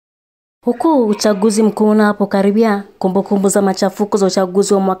Huku uchaguzi mkuu unapokaribia, kumbukumbu za machafuko za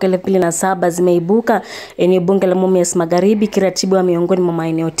uchaguzi wa mwaka 2007 zimeibuka eneo bunge la Mumias Magharibi kiratibu miongoni mwa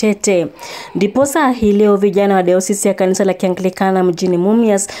maeneo tete. Ndiposa hii leo vijana wa Dayosisi ya Kanisa la Kianglikana mjini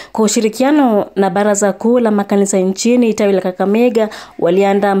Mumias kwa ushirikiano na Baraza Kuu la Makanisa nchini tawi la Kakamega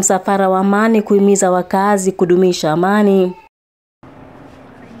waliandaa msafara wa amani kuhimiza wakazi kudumisha amani.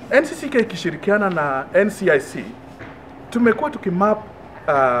 NCCK ikishirikiana na NCIC tumekuwa tukimap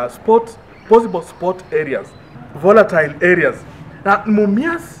possible sport areas, volatile areas. Now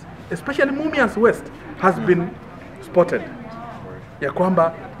Mumias, especially Mumias West, has been spotted ya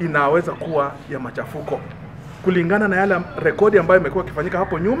kwamba inaweza kuwa ya machafuko kulingana na yale rekodi ambayo imekuwa ikifanyika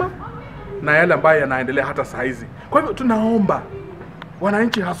hapo nyuma na yale ambayo yanaendelea hata saa hizi. Kwa hivyo tunaomba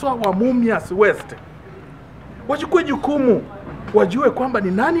wananchi haswa wa Mumias West wachukue jukumu, wajue kwamba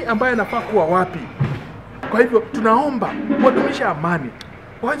ni nani ambaye anafaa kuwa wapi. Kwa hivyo tunaomba wadumisha amani,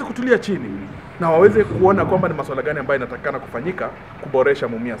 waweze kutulia chini na waweze kuona kwamba ni masuala gani ambayo inatakana kufanyika kuboresha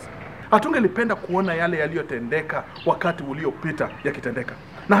Mumias. Hatungelipenda kuona yale yaliyotendeka wakati uliopita yakitendeka.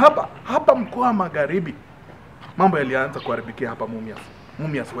 Na hapa mkoa wa Magharibi mambo yalianza kuharibikia hapa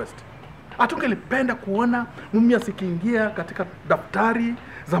Mumias West. Hatungelipenda kuona Mumias ikiingia katika daftari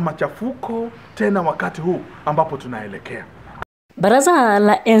za machafuko tena wakati huu ambapo tunaelekea. Baraza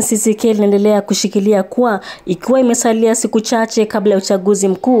la NCCK linaendelea kushikilia kuwa ikiwa imesalia siku chache kabla ya uchaguzi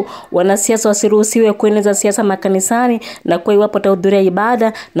mkuu, wanasiasa wasiruhusiwe kueneza siasa makanisani na kwa iwapo watahudhuria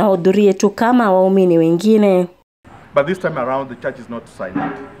ibada na wahudhurie tu kama waumini wengine. But this time around the church is not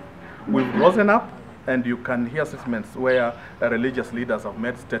silent. We've risen up and you can hear statements where religious leaders have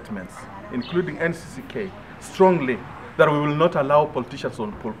made statements, including NCCK, strongly that we will not allow politicians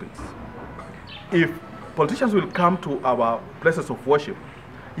on pulpits. If politicians will come to our places of worship,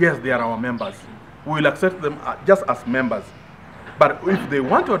 yes, they are our members. We will accept them just as members. But if they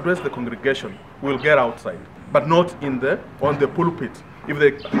want to address the congregation, we'll get outside, but not on the pulpit. If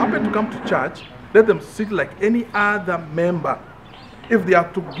they happen to come to church, let them sit like any other member. If they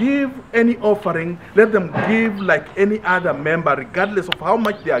have to give any offering, let them give like any other member, regardless of how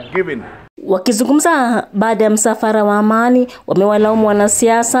much they are giving. Wakizungumza baada ya msafara wa amani, wamewalaumu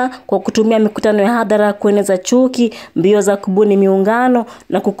wanasiasa kwa kutumia mikutano ya hadhara kueneza chuki, mbio za kubuni miungano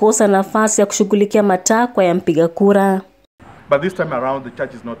na kukosa nafasi ya kushughulikia matakwa ya mpiga kura. But this time around the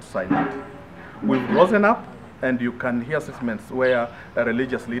church is not silent. We've risen up and you can hear statements where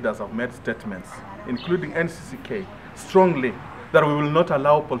religious leaders have made statements, including NCCK, strongly that we will not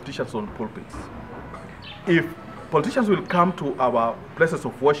allow politicians on pulpits. If politicians will come to our places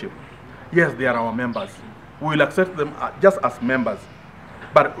of worship, yes, they are our members. We will accept them just as members.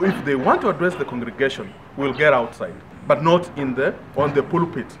 But if they want to address the congregation, we'll get outside, but not on the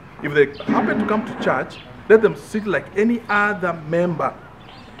pulpit. If they happen to come to church, let them sit like any other member.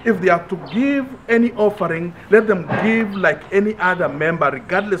 If they have to give any offering, let them give like any other member,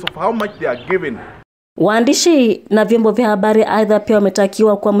 regardless of how much they are giving. Waandishi na vyombo vya habari aidha pia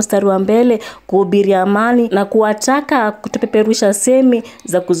wametakiwa kwa mstari wa mbele kuhubiri amani na kuwataka kutopeperusha semi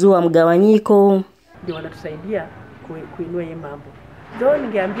za kuzua mgawanyiko. Ndio wanatusaidia kuinua hii mambo. Ndio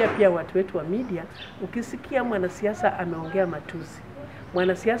ningeambia pia watu wetu wa media, ukisikia mwanasiasa ameongea matusi,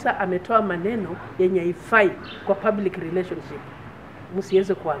 mwanasiasa ametoa maneno yenye haifai kwa public relationship,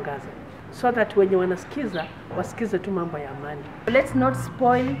 msiweze kuangaza, so that wenye wanasikiza wasikize tu mambo ya amani. Let's not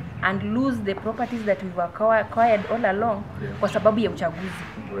spoil and lose the properties that we've acquired all along kwa sababu ya uchaguzi.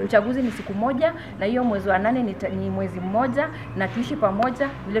 Uchaguzi ni siku moja na hiyo mwezi wa 8 ni mwezi mmoja, na tuishi pamoja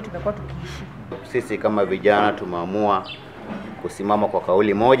vile tumekuwa tukiishi. Sisi kama vijana tumeamua kusimama kwa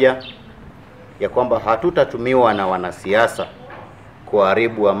kauli moja ya kwamba hatutatumiwa na wanasiasa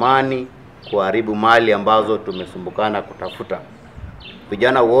kuharibu amani, kuharibu mali ambazo tumesumbukana kutafuta.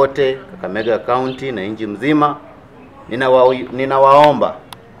 Vijana wote Kakamega County na nchi mzima ninawaomba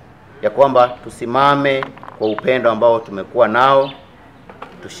ya kwamba tusimame kwa upendo ambao tumekuwa nao,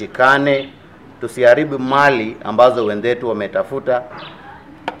 tushikane, tusiharibu mali ambazo wenzetu wametafuta.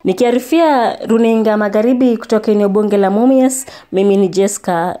 Nikiarifia runinga Magharibi kutoka eneo bunge la Mumias, mimi ni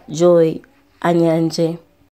Jessica Joy Anyanje.